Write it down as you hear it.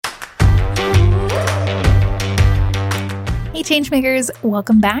Hey Changemakers,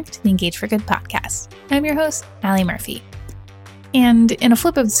 welcome back to the Engage for Good podcast. I'm your host, Allie Murphy. And in a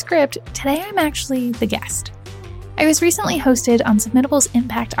flip of the script, today I'm actually the guest. I was recently hosted on Submittable's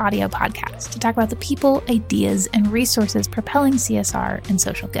Impact Audio podcast to talk about the people, ideas, and resources propelling CSR and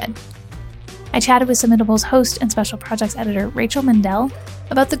social good. I chatted with Submittable's host and special projects editor, Rachel Mendel,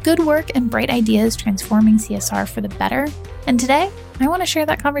 about the good work and bright ideas transforming CSR for the better. And today, I want to share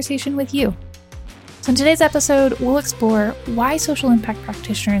that conversation with you. So in today's episode, we'll explore why social impact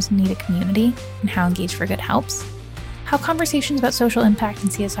practitioners need a community and how Engage for Good helps, how conversations about social impact and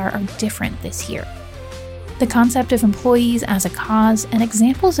CSR are different this year, the concept of employees as a cause and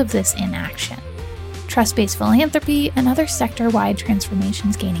examples of this in action, trust-based philanthropy and other sector-wide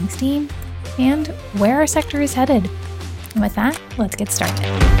transformations gaining steam, and where our sector is headed. And with that, let's get started.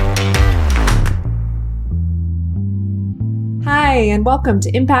 Hi, and welcome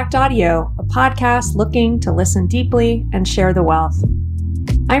to Impact Audio, a podcast looking to listen deeply and share the wealth.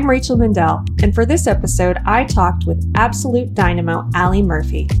 I'm Rachel Mendel, and for this episode, I talked with absolute dynamo Allie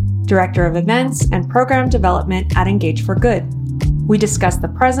Murphy, Director of Events and Program Development at Engage for Good. We discussed the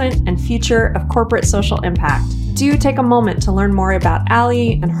present and future of corporate social impact. Do take a moment to learn more about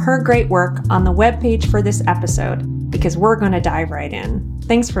Allie and her great work on the webpage for this episode, because we're going to dive right in.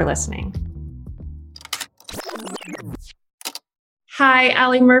 Thanks for listening. Hi,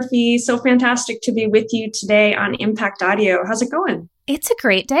 Allie Murphy. So fantastic to be with you today on Impact Audio. How's it going? It's a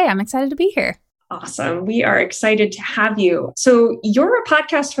great day. I'm excited to be here. Awesome. We are excited to have you. So you're a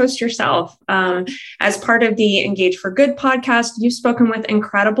podcast host yourself. As part of the Engage for Good podcast, you've spoken with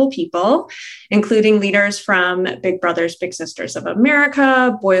incredible people, including leaders from Big Brothers Big Sisters of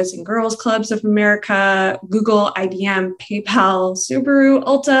America, Boys and Girls Clubs of America, Google, IBM, PayPal, Subaru,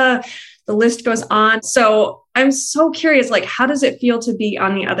 Ulta. The list goes on. So I'm so curious, how does it feel to be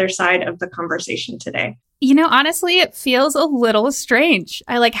on the other side of the conversation today? Honestly, it feels a little strange.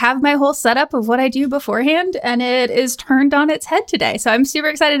 I have my whole setup of what I do beforehand, and it is turned on its head today. So I'm super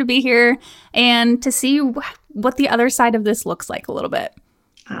excited to be here and to see what the other side of this looks like a little bit.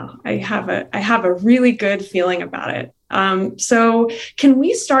 Oh, I have a really good feeling about it. So can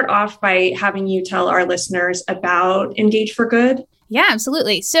we start off by having you tell our listeners about Engage for Good? Yeah,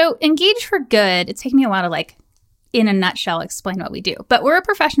 absolutely. So Engage for Good, it's taken me a while to in a nutshell, explain what we do. But we're a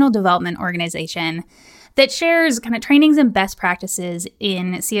professional development organization that shares kind of trainings and best practices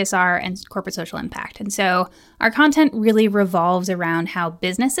in CSR and corporate social impact. And so our content really revolves around how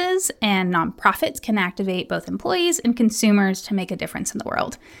businesses and nonprofits can activate both employees and consumers to make a difference in the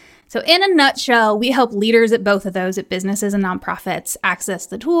world. So in a nutshell, we help leaders at both of those, at businesses and nonprofits, access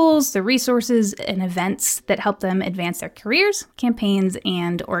the tools, the resources, and events that help them advance their careers, campaigns,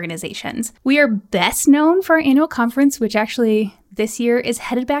 and organizations. We are best known for our annual conference, which actually this year is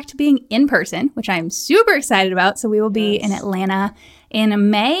headed back to being in person, which I'm super excited about. So we will be in Atlanta in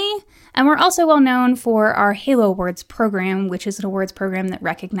May. And we're also well known for our Halo Awards program, which is an awards program that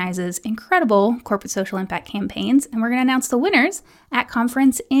recognizes incredible corporate social impact campaigns. And we're going to announce the winners at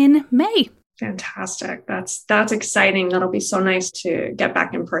conference in May. Fantastic. That's exciting. That'll be so nice to get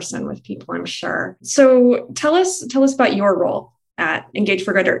back in person with people, I'm sure. So tell us about your role at Engage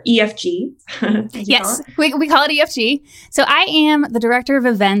for Good, or EFG. Yes, we call it EFG. So I am the Director of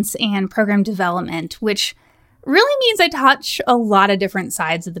Events and Program Development, which really means I touch a lot of different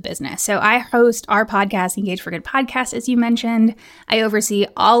sides of the business. So I host our podcast, Engage for Good podcast, as you mentioned. I oversee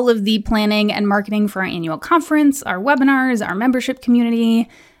all of the planning and marketing for our annual conference, our webinars, our membership community.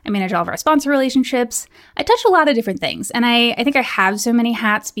 I manage all of our sponsor relationships. I touch a lot of different things. And I think I have so many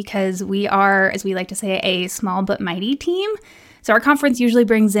hats because we are, as we like to say, a small but mighty team. So our conference usually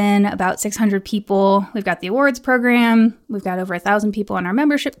brings in about 600 people. We've got the awards program. We've got over 1,000 people in our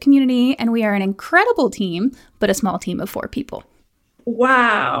membership community. And we are an incredible team, but a small team of 4 people.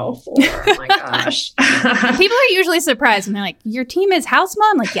 Wow. 4. Oh my gosh. People are usually surprised when they're like, your team is how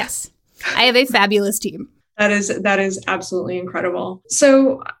small? I'm like, yes, I have a fabulous team. That is absolutely incredible.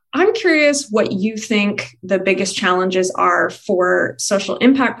 So I'm curious what you think the biggest challenges are for social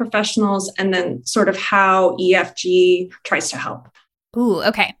impact professionals, and then sort of how EFG tries to help. Ooh,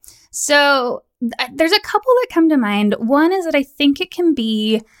 okay. So there's a couple that come to mind. One is that I think it can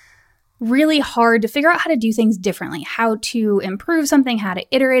be really hard to figure out how to do things differently, how to improve something, how to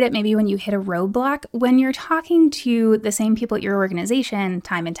iterate it, maybe when you hit a roadblock, when you're talking to the same people at your organization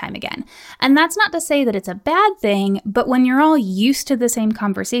time and time again. And that's not to say that it's a bad thing, but when you're all used to the same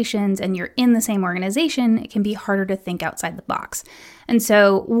conversations and you're in the same organization, it can be harder to think outside the box. And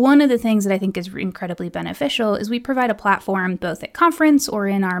so one of the things that I think is incredibly beneficial is we provide a platform both at conference or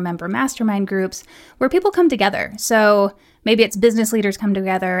in our member mastermind groups where people come together. So maybe it's business leaders come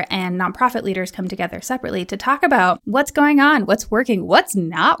together and nonprofit leaders come together separately to talk about what's going on, what's working, what's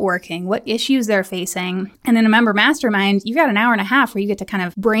not working, what issues they're facing. And in a member mastermind, you've got an hour and a half where you get to kind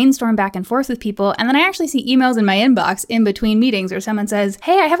of brainstorm back and forth with people. And then I actually see emails in my inbox in between meetings where someone says,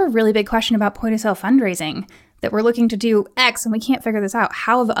 hey, I have a really big question about point of sale fundraising that we're looking to do X and we can't figure this out.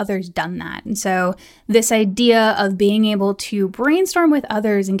 How have others done that? And so this idea of being able to brainstorm with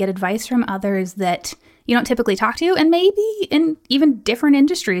others and get advice from others that you don't typically talk to, and maybe in even different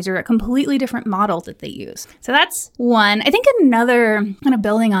industries or a completely different model that they use. So that's one. I think another kind of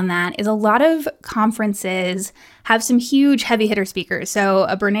building on that is a lot of conferences have some huge heavy hitter speakers. So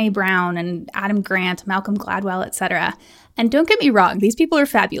a Brene Brown and Adam Grant, Malcolm Gladwell, etc. And don't get me wrong, these people are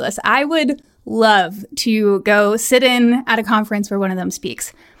fabulous. I would love to go sit in at a conference where one of them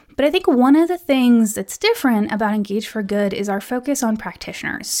speaks. But I think one of the things that's different about Engage for Good is our focus on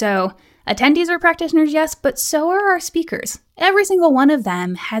practitioners. So attendees are practitioners, yes, but so are our speakers. Every single one of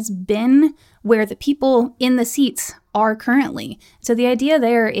them has been where the people in the seats are currently. So the idea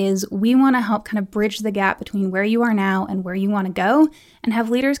there is we want to help kind of bridge the gap between where you are now and where you want to go, and have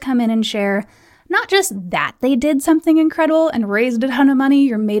leaders come in and share not just that they did something incredible and raised a ton of money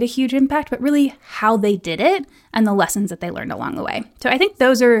or made a huge impact, but really how they did it and the lessons that they learned along the way. So I think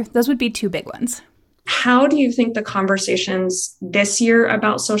those would be two big ones. How do you think the conversations this year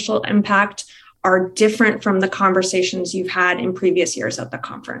about social impact are different from the conversations you've had in previous years at the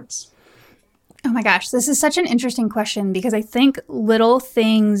conference? Oh my gosh, this is such an interesting question because I think little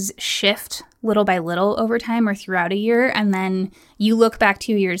things shift little by little over time or throughout a year. And then you look back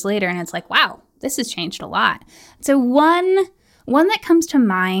 2 years later and it's like, wow, this has changed a lot. So one that comes to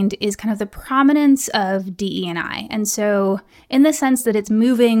mind is kind of the prominence of DE&I. And so in the sense that it's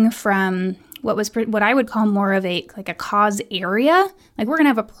moving from what I would call more of a cause area, like we're going to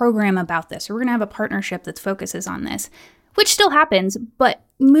have a program about this, or we're going to have a partnership that focuses on this, which still happens, but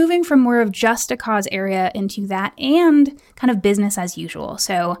moving from more of just a cause area into that and kind of business as usual.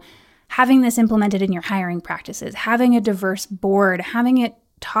 So having this implemented in your hiring practices, having a diverse board, having it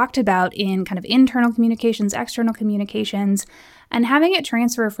talked about in kind of internal communications, external communications, and having it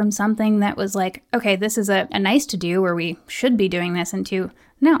transfer from something that was like, okay, this is a nice to do where we should be doing this, into,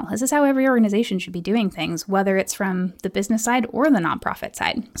 no, this is how every organization should be doing things, whether it's from the business side or the nonprofit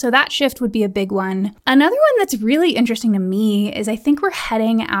side. So that shift would be a big one. Another one that's really interesting to me is I think we're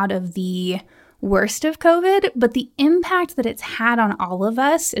heading out of the worst of COVID, but the impact that it's had on all of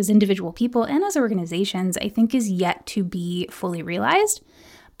us as individual people and as organizations, I think is yet to be fully realized.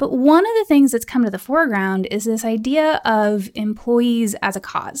 But one of the things that's come to the foreground is this idea of employees as a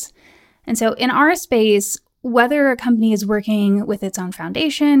cause. And so in our space, whether a company is working with its own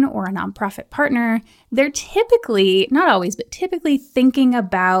foundation or a nonprofit partner, they're typically, not always, but typically thinking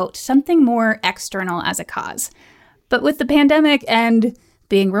about something more external as a cause. But with the pandemic and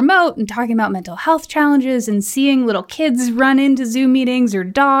being remote and talking about mental health challenges and seeing little kids run into Zoom meetings or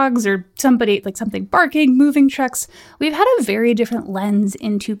dogs or somebody like something barking, moving trucks, we've had a very different lens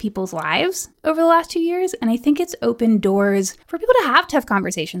into people's lives over the last 2 years. And I think it's opened doors for people to have tough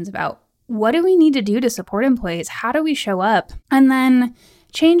conversations about what do we need to do to support employees? How do we show up? And then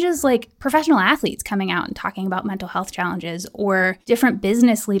changes like professional athletes coming out and talking about mental health challenges, or different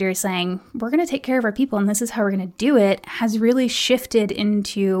business leaders saying, we're going to take care of our people and this is how we're going to do it, has really shifted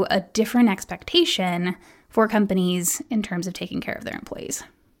into a different expectation for companies in terms of taking care of their employees.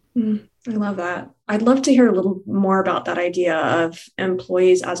 I love that. I'd love to hear a little more about that idea of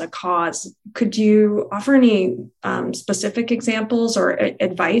employees as a cause. Could you offer any specific examples or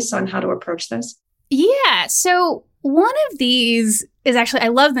advice on how to approach this? Yeah. So one of these is actually, I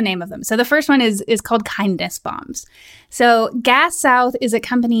love the name of them. So the first one is called Kindness Bombs. So Gas South is a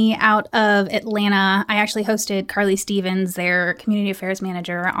company out of Atlanta. I actually hosted Carly Stevens, their community affairs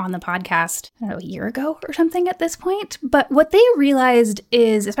manager, on the podcast, I don't know, a year ago or something at this point. But what they realized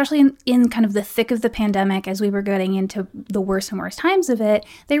is, especially in kind of the thick of the pandemic, as we were getting into the worst and worst times of it,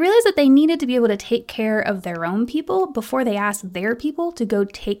 they realized that they needed to be able to take care of their own people before they asked their people to go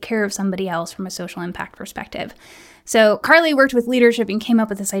take care of somebody else from a social impact perspective. So Carly worked with leadership and came up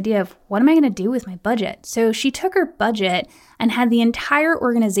with this idea of, what am I going to do with my budget? So she took her budget and had the entire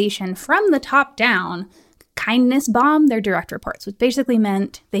organization from the top down kindness bomb their direct reports, which basically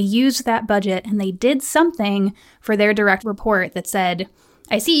meant they used that budget and they did something for their direct report that said,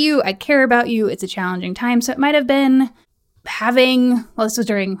 I see you, I care about you, it's a challenging time. So it might have been this was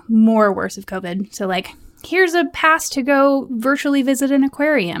during more worse of COVID. So like, here's a pass to go virtually visit an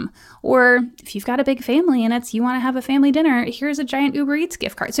aquarium. Or if you've got a big family and you want to have a family dinner, here's a giant Uber Eats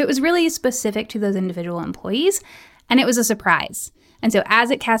gift card. So it was really specific to those individual employees. And it was a surprise. And so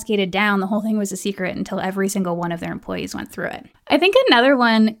as it cascaded down, the whole thing was a secret until every single one of their employees went through it. I think another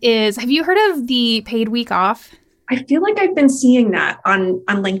one is, have you heard of the paid week off? I feel like I've been seeing that on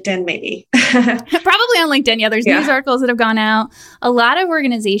LinkedIn, maybe. Probably on LinkedIn. Yeah, there's news articles that have gone out. A lot of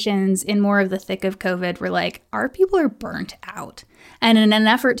organizations in more of the thick of COVID were like, our people are burnt out. And in an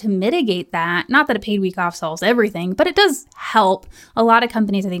effort to mitigate that, not that a paid week off solves everything, but it does help. A lot of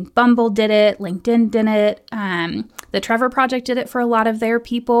companies, I think Bumble did it, LinkedIn did it, the Trevor Project did it for a lot of their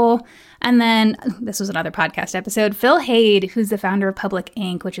people. And then, this was another podcast episode, Phil Haid, who's the founder of Public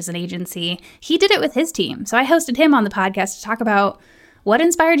Inc., which is an agency, he did it with his team. So I hosted him on the podcast to talk about what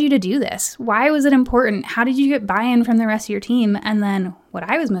inspired you to do this? Why was it important? How did you get buy-in from the rest of your team? And then what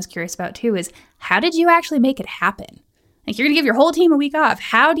I was most curious about too is, how did you actually make it happen? Like, you're going to give your whole team a week off.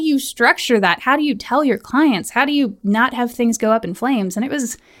 How do you structure that? How do you tell your clients? How do you not have things go up in flames? And it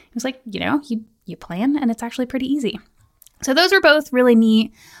was like, you plan, and it's actually pretty easy. So those were both really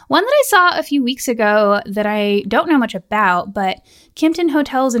neat. One that I saw a few weeks ago that I don't know much about, but Kimpton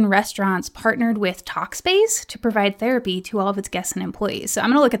Hotels and Restaurants partnered with Talkspace to provide therapy to all of its guests and employees. So I'm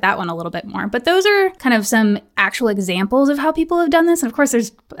going to look at that one a little bit more. But those are kind of some actual examples of how people have done this. And of course,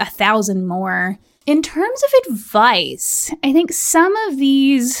 there's 1,000 more. In terms of advice, I think some of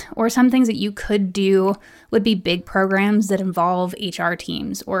these, or some things that you could do, would be big programs that involve HR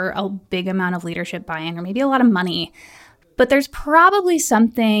teams or a big amount of leadership buy-in, or maybe a lot of money. But there's probably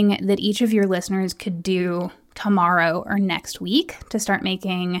something that each of your listeners could do tomorrow or next week to start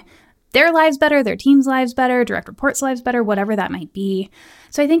making their lives better, their team's lives better, direct reports' lives better, whatever that might be.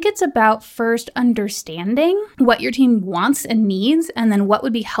 So I think it's about first understanding what your team wants and needs, and then what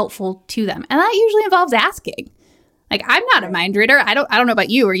would be helpful to them. And that usually involves asking. Like, I'm not a mind reader. I don't know about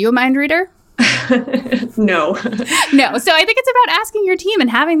you. Are you a mind reader? No. No. So I think it's about asking your team and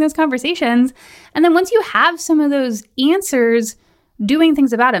having those conversations. And then once you have some of those answers, doing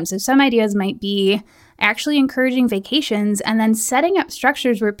things about them. So some ideas might be actually encouraging vacations and then setting up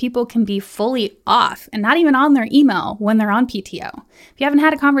structures where people can be fully off and not even on their email when they're on PTO. If you haven't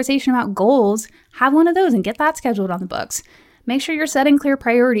had a conversation about goals, have one of those and get that scheduled on the books. Make sure you're setting clear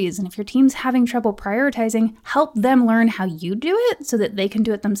priorities. And if your team's having trouble prioritizing, help them learn how you do it so that they can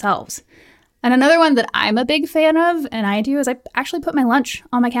do it themselves. And another one that I'm a big fan of, and I do, is I actually put my lunch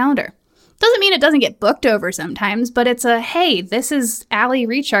on my calendar. Doesn't mean it doesn't get booked over sometimes, but it's a, hey, this is Allie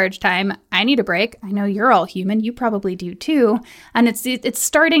recharge time. I need a break. I know you're all human. You probably do too. And it's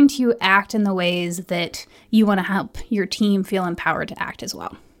starting to act in the ways that you want to help your team feel empowered to act as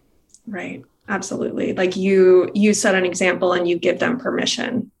well. Right. Absolutely. Like you set an example and you give them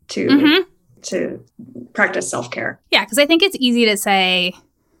permission to practice self-care. Yeah, because I think it's easy to say,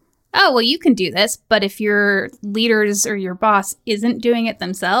 oh, well, you can do this. But if your leaders or your boss isn't doing it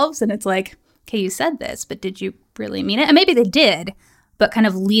themselves, and it's like, okay, you said this, but did you really mean it? And maybe they did, but kind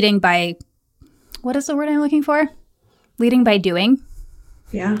of leading by, what is the word I'm looking for? Leading by doing.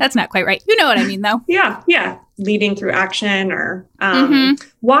 Yeah. That's not quite right. You know what I mean, though. Yeah. Leading through action or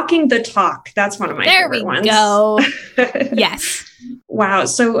walking the talk. That's one of my favorite ones. There we go. Yes. Wow.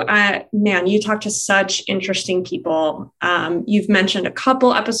 So, man, you talk to such interesting people. You've mentioned a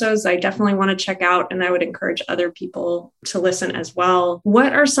couple episodes I definitely want to check out, and I would encourage other people to listen as well.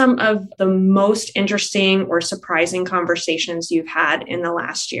 What are some of the most interesting or surprising conversations you've had in the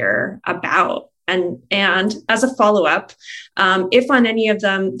last year about? And as a follow-up, if on any of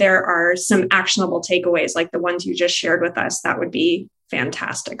them there are some actionable takeaways like the ones you just shared with us, that would be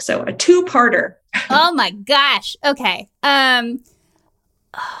fantastic. So a two-parter. Oh my gosh. Okay. I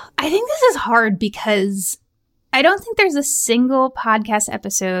think this is hard because I don't think there's a single podcast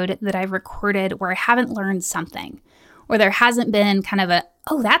episode that I've recorded where I haven't learned something, or there hasn't been kind of a,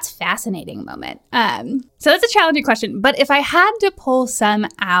 oh, that's fascinating moment. So that's a challenging question. But if I had to pull some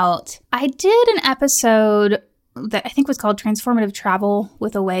out, I did an episode that I think was called Transformative Travel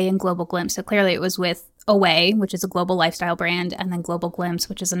with Away and Global Glimpse. So clearly it was with Away, which is a global lifestyle brand, and then Global Glimpse,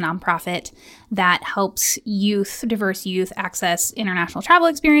 which is a nonprofit that helps diverse youth access international travel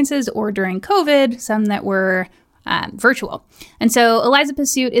experiences, or during COVID, some that were virtual. And so Eliza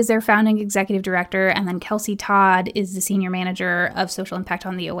Pursuit is their founding executive director, and then Kelsey Todd is the senior manager of social impact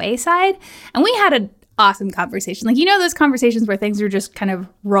on the Away side. And we had an awesome conversation. Like, those conversations where things are just kind of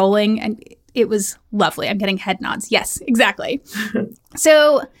rolling, and it was lovely. I'm getting head nods. Yes, exactly.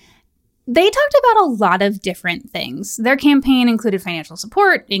 So they talked about a lot of different things. Their campaign included financial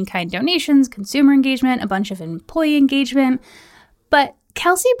support, in-kind donations, consumer engagement, a bunch of employee engagement. But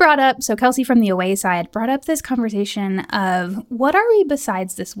Kelsey from the Away side brought up this conversation of, what are we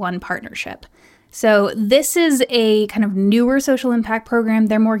besides this one partnership? So this is a kind of newer social impact program.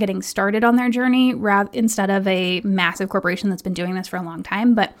 They're more getting started on their journey instead of a massive corporation that's been doing this for a long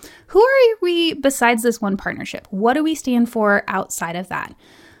time. But who are we besides this one partnership? What do we stand for outside of that?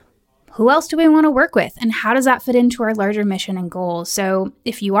 Who else do we want to work with? And how does that fit into our larger mission and goals? So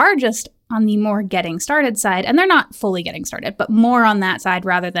if you are just on the more getting started side, and they're not fully getting started, but more on that side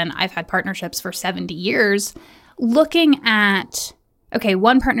rather than I've had partnerships for 70 years, looking at, okay,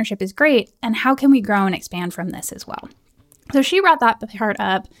 one partnership is great, and how can we grow and expand from this as well? So she brought that part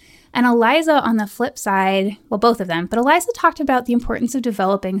up. And Eliza on the flip side, well, both of them, but Eliza talked about the importance of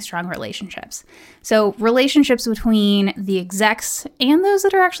developing strong relationships. So relationships between the execs and those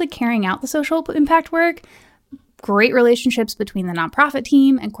that are actually carrying out the social impact work, great relationships between the nonprofit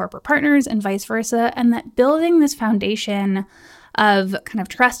team and corporate partners and vice versa, and that building this foundation of kind of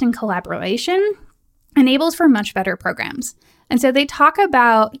trust and collaboration enables for much better programs. And so they talk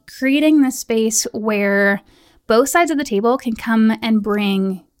about creating this space where both sides of the table can come and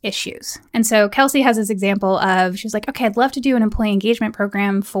bring issues. And so Kelsey has this example of, she's like, okay, I'd love to do an employee engagement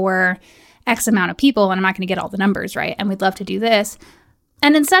program for X amount of people, and I'm not going to get all the numbers right, and we'd love to do this.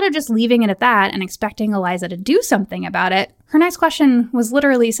 And instead of just leaving it at that and expecting Eliza to do something about it, her next question was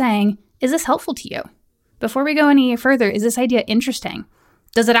literally saying, is this helpful to you? Before we go any further, is this idea interesting?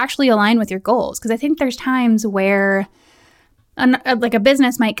 Does it actually align with your goals? Because I think there's times where a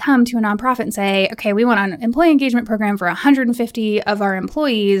business might come to a nonprofit and say, okay, we want an employee engagement program for 150 of our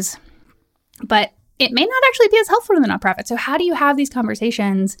employees, but it may not actually be as helpful to the nonprofit. So how do you have these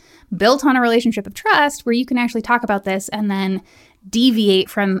conversations built on a relationship of trust where you can actually talk about this and then deviate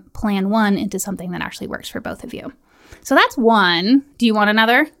from plan one into something that actually works for both of you? So that's one. Do you want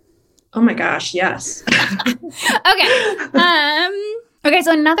another? Oh my gosh, yes. Okay,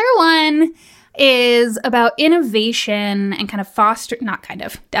 so another one is about innovation and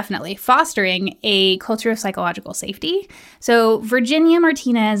definitely fostering a culture of psychological safety. So Virginia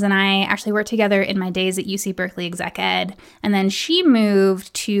Martinez and I actually worked together in my days at UC Berkeley Exec Ed, and then she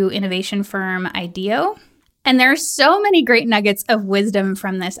moved to innovation firm IDEO. And there are so many great nuggets of wisdom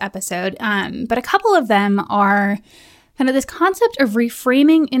from this episode, but a couple of them are kind of this concept of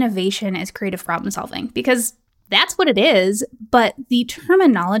reframing innovation as creative problem solving, because that's what it is, but the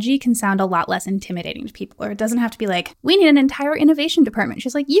terminology can sound a lot less intimidating to people, or it doesn't have to be like, we need an entire innovation department.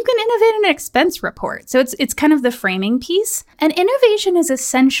 She's like, you can innovate an expense report. So it's kind of the framing piece. And innovation is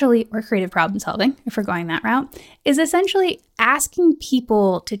essentially, or creative problem solving, if we're going that route, is essentially asking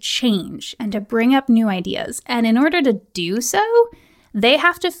people to change and to bring up new ideas. And in order to do so, they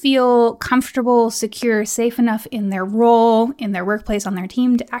have to feel comfortable, secure, safe enough in their role, in their workplace, on their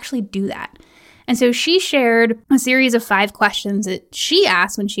team to actually do that. And so she shared a series of 5 questions that she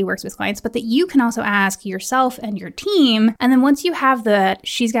asks when she works with clients, but that you can also ask yourself and your team. And then once you have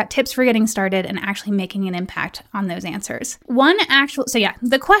she's got tips for getting started and actually making an impact on those answers.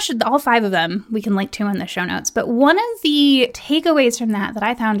 The question, all 5 of them, we can link to in the show notes. But one of the takeaways from that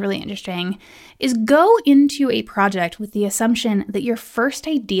I found really interesting is go into a project with the assumption that your first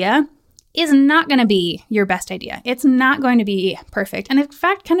idea is not going to be your best idea. It's not going to be perfect. And in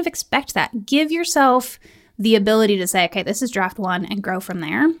fact, kind of expect that. Give yourself the ability to say, okay, this is draft 1, and grow from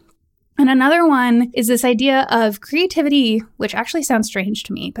there. And another one is this idea of creativity, which actually sounds strange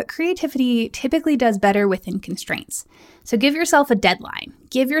to me, but creativity typically does better within constraints. So give yourself a deadline,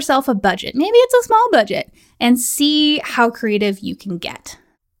 give yourself a budget. Maybe it's a small budget, and see how creative you can get.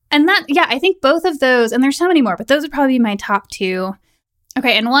 And I think both of those, and there's so many more, but those would probably be my top 2.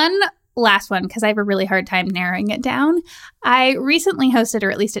 Okay, and one last one, because I have a really hard time narrowing it down. I recently hosted, or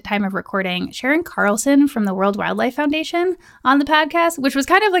at least at time of recording, Sharon Carlson from the World Wildlife Foundation on the podcast, which was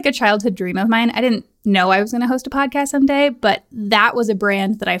kind of like a childhood dream of mine. I didn't know I was going to host a podcast someday, but that was a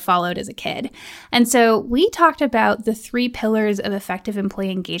brand that I followed as a kid. And so we talked about the 3 pillars of effective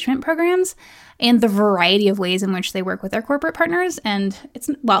employee engagement programs and the variety of ways in which they work with their corporate partners. And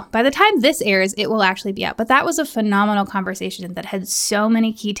by the time this airs, it will actually be out. But that was a phenomenal conversation that had so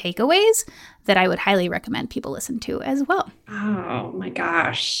many key takeaways that I would highly recommend people listen to as well. Oh my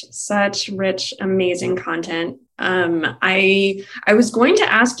gosh, such rich, amazing content. I was going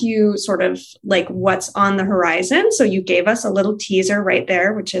to ask you sort of like what's on the horizon. So you gave us a little teaser right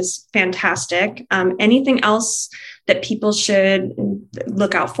there, which is fantastic. Anything else that people should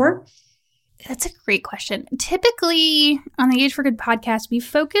look out for? That's a great question. Typically on the Engage for Good podcast, we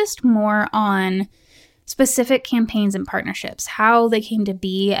focused more on specific campaigns and partnerships, how they came to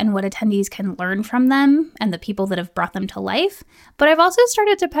be and what attendees can learn from them and the people that have brought them to life. But I've also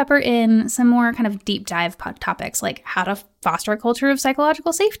started to pepper in some more kind of deep dive topics like how to foster a culture of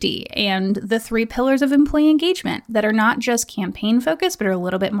psychological safety and the 3 pillars of employee engagement that are not just campaign focused, but are a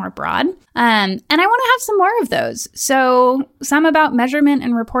little bit more broad. And I want to have some more of those. So some about measurement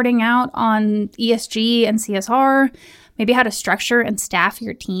and reporting out on ESG and CSR, maybe how to structure and staff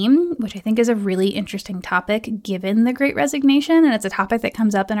your team, which I think is a really interesting topic given the Great Resignation. And it's a topic that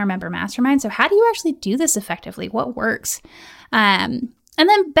comes up in our member mastermind. So how do you actually do this effectively? What works? And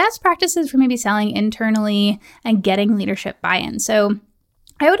then best practices for maybe selling internally and getting leadership buy-in. So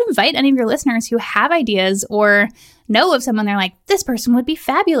I would invite any of your listeners who have ideas or know of someone they're like, this person would be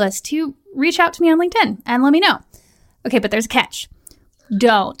fabulous, to reach out to me on LinkedIn and let me know. Okay, but there's a catch.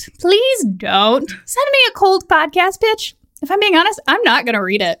 Please don't send me a cold podcast pitch. If I'm being honest, I'm not going to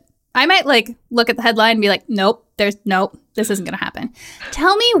read it. I might look at the headline and be like, nope, this isn't going to happen.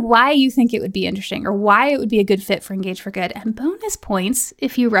 Tell me why you think it would be interesting or why it would be a good fit for Engage for Good, and bonus points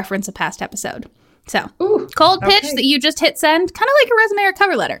if you reference a past episode. So cold pitch that you just hit send, kind of like a resume or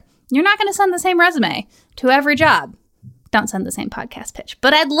cover letter. You're not going to send the same resume to every job. Don't send the same podcast pitch,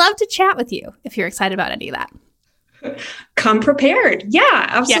 but I'd love to chat with you if you're excited about any of that. Come prepared. Yeah,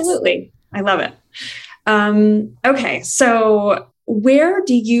 absolutely. Yes. I love it. Okay. So where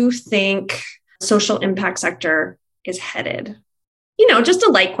do you think social impact sector is headed? Just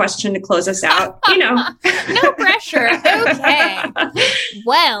a light question to close us out, No pressure. Okay.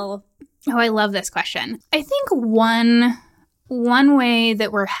 Well, I love this question. I think one way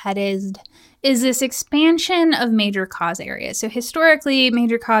that we're headed is this expansion of major cause areas. So historically,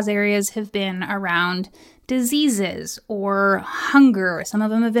 major cause areas have been around diseases or hunger. Some of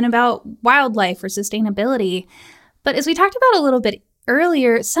them have been about wildlife or sustainability. But as we talked about a little bit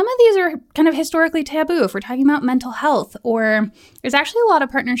earlier, some of these are kind of historically taboo if we're talking about mental health, or there's actually a lot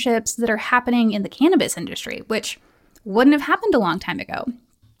of partnerships that are happening in the cannabis industry, which wouldn't have happened a long time ago.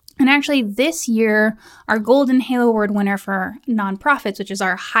 And actually this year, our Golden Halo Award winner for nonprofits, which is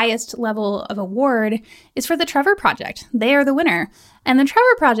our highest level of award, is for the Trevor Project. They are the winner. And the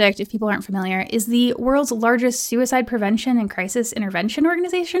Trevor Project, if people aren't familiar, is the world's largest suicide prevention and crisis intervention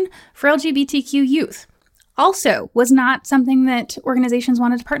organization for LGBTQ youth. Also was not something that organizations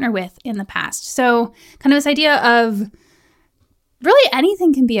wanted to partner with in the past. So kind of this idea of really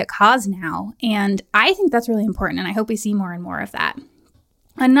anything can be a cause now. And I think that's really important. And I hope we see more and more of that.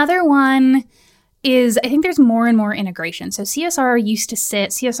 Another one is I think there's more and more integration. So CSR used to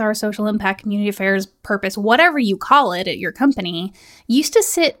sit, CSR, social impact, community affairs, purpose, whatever you call it at your company, used to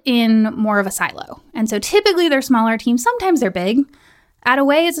sit in more of a silo. And so typically they're smaller teams. Sometimes they're big.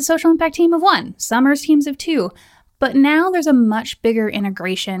 Attaway is a social impact team of 1. Summers teams of 2. But now there's a much bigger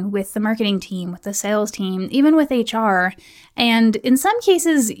integration with the marketing team, with the sales team, even with HR. And in some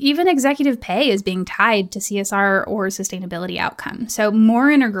cases, even executive pay is being tied to CSR or sustainability outcomes. So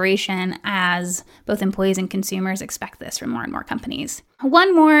more integration as both employees and consumers expect this from more and more companies.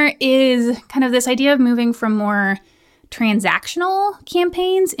 One more is kind of this idea of moving from more transactional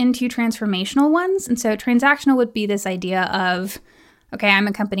campaigns into transformational ones. And so transactional would be this idea of, okay, I'm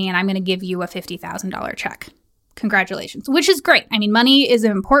a company and I'm going to give you a $50,000 check. Congratulations, which is great. I mean, money is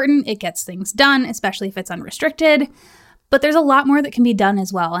important. It gets things done, especially if it's unrestricted. But there's a lot more that can be done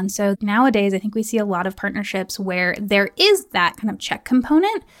as well. And so nowadays, I think we see a lot of partnerships where there is that kind of check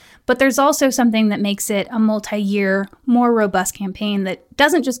component, but there's also something that makes it a multi-year, more robust campaign that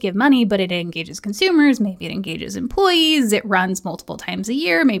doesn't just give money, but it engages consumers. Maybe it engages employees. It runs multiple times a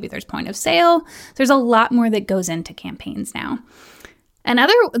year. Maybe there's point of sale. There's a lot more that goes into campaigns now.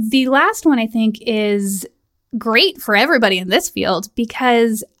 The last one I think is great for everybody in this field,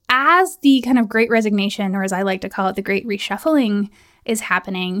 because as the kind of Great Resignation, or as I like to call it, the Great Reshuffling is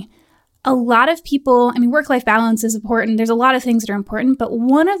happening, a lot of people, work-life balance is important. There's a lot of things that are important, but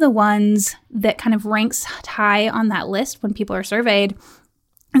one of the ones that kind of ranks high on that list when people are surveyed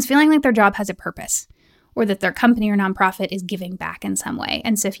is feeling like their job has a purpose, or that their company or nonprofit is giving back in some way.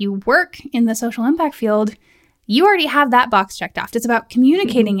 And so if you work in the social impact field, you already have that box checked off. It's about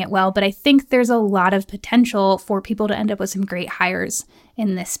communicating it well, but I think there's a lot of potential for people to end up with some great hires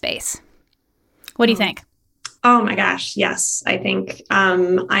in this space. What do you think? Oh my gosh, yes. I think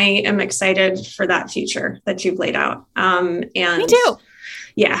I am excited for that future that you've laid out. And me too.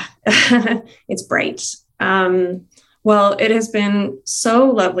 Yeah, it's bright. Well, it has been so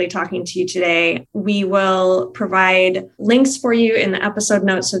lovely talking to you today. We will provide links for you in the episode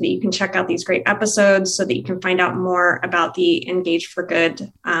notes so that you can check out these great episodes, so that you can find out more about the Engage for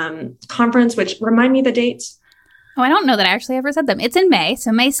Good conference, which remind me the dates. Oh, I don't know that I actually ever said them. It's in May.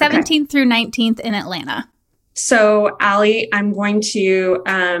 So May 17th through 19th in Atlanta. So, Allie, I'm going to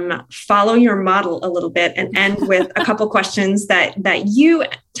follow your model a little bit and end with a couple questions that you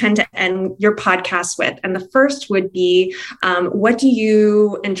tend to end your podcast with. And the first would be, what do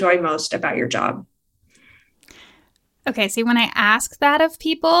you enjoy most about your job? Okay, see, when I ask that of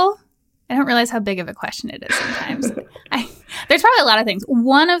people, I don't realize how big of a question it is sometimes. There's probably a lot of things.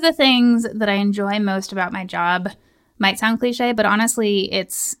 One of the things that I enjoy most about my job might sound cliche, but honestly,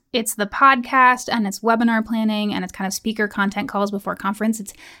 it's the podcast and it's webinar planning and it's kind of speaker content calls before conference.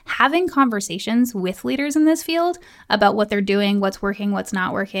 It's having conversations with leaders in this field about what they're doing, what's working, what's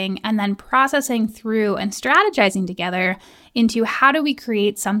not working, and then processing through and strategizing together into how do we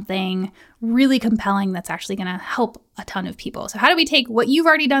create something really compelling that's actually going to help a ton of people. So how do we take what you've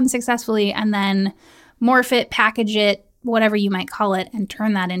already done successfully and then morph it, package it, whatever you might call it, and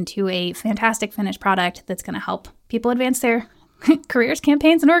turn that into a fantastic finished product that's going to help people advance their careers,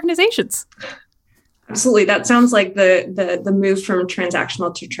 campaigns, and organizations. Absolutely. That sounds like the move from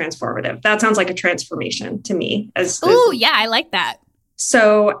transactional to transformative. That sounds like a transformation to me. Oh, yeah, I like that.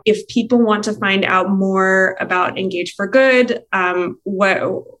 So if people want to find out more about Engage for Good,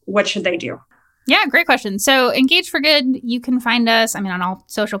 what should they do? Yeah, great question. So Engage for Good, you can find us, on all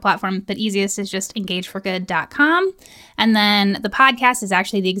social platforms, but easiest is just engageforgood.com. And then the podcast is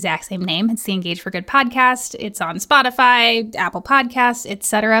actually the exact same name. It's the Engage for Good podcast. It's on Spotify, Apple Podcasts,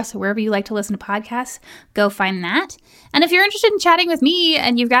 etc. So wherever you like to listen to podcasts, go find that. And if you're interested in chatting with me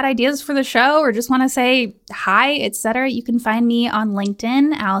and you've got ideas for the show or just want to say hi, etc., you can find me on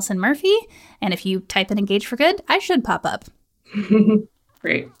LinkedIn, Allison Murphy. And if you type in Engage for Good, I should pop up.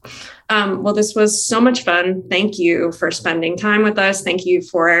 Great. Well, this was so much fun. Thank you for spending time with us. Thank you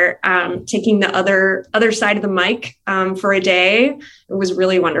for taking the other side of the mic for a day. It was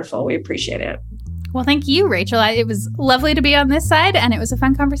really wonderful. We appreciate it. Well, thank you, Rachel. It was lovely to be on this side, and it was a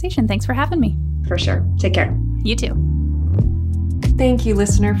fun conversation. Thanks for having me. For sure. Take care. You too. Thank you,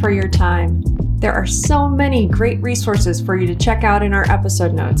 listener, for your time. There are so many great resources for you to check out in our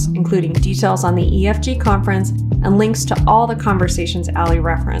episode notes, including details on the EFG conference and links to all the conversations Allie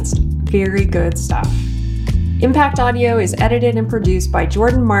referenced. Very good stuff. Impact Audio is edited and produced by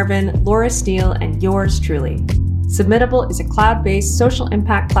Jordan Marvin, Laura Steele, and yours truly. Submittable is a cloud-based social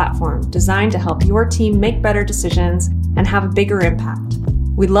impact platform designed to help your team make better decisions and have a bigger impact.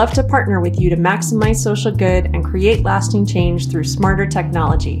 We'd love to partner with you to maximize social good and create lasting change through smarter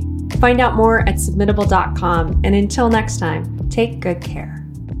technology. Find out more at submittable.com, and until next time, take good care.